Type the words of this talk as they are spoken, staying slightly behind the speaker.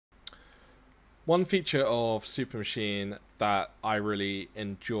One feature of Supermachine that I really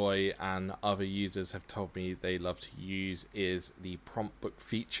enjoy and other users have told me they love to use is the prompt book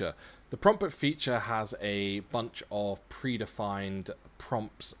feature. The prompt book feature has a bunch of predefined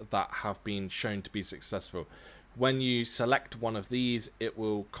prompts that have been shown to be successful. When you select one of these, it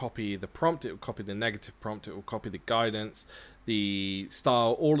will copy the prompt, it will copy the negative prompt, it will copy the guidance, the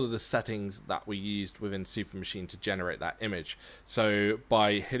style, all of the settings that we used within Supermachine to generate that image. So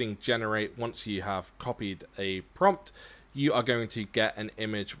by hitting generate, once you have copied a prompt, you are going to get an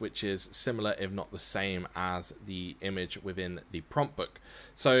image which is similar, if not the same, as the image within the prompt book.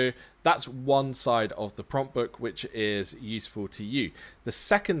 So that's one side of the prompt book which is useful to you. The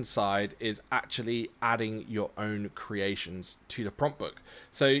second side is actually adding your own creations to the prompt book.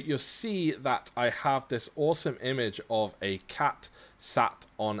 So you'll see that I have this awesome image of a cat sat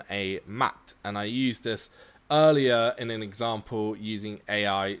on a mat, and I used this earlier in an example using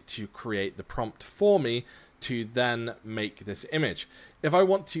AI to create the prompt for me to then make this image. If I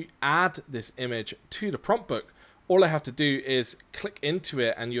want to add this image to the prompt book, all I have to do is click into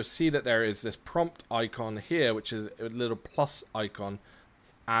it, and you'll see that there is this prompt icon here, which is a little plus icon,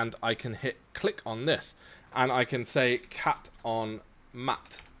 and I can hit click on this, and I can say cat on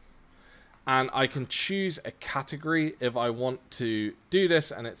mat, and I can choose a category if I want to do this,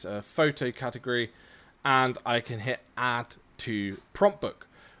 and it's a photo category, and I can hit add to prompt book.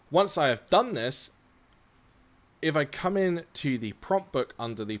 Once I have done this, if I come in to the prompt book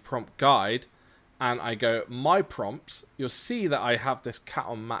under the prompt guide and I go my prompts, you'll see that I have this cat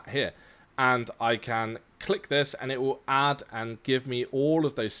on mat here, and I can click this and it will add and give me all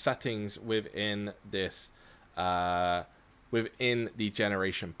of those settings within this within the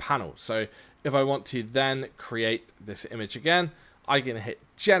generation panel. So if I want to then create this image again, I can hit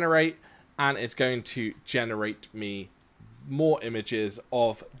generate, and it's going to generate me more images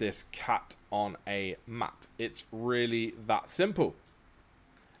of this cat on a mat. It's really that simple.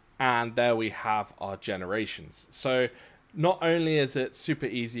 And there we have our generations. So not only is it super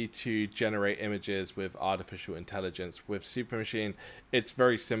easy to generate images with artificial intelligence with Supermachine, it's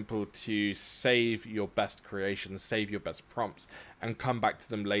very simple to save your best creations, save your best prompts, and come back to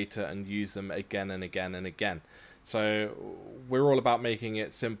them later and use them again and again and again. So we're all about making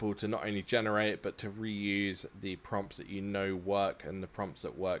it simple to not only generate, but to reuse the prompts that you know work, and the prompts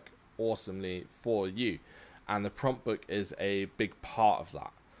that work awesomely for you. And the prompt book is a big part of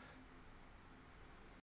that.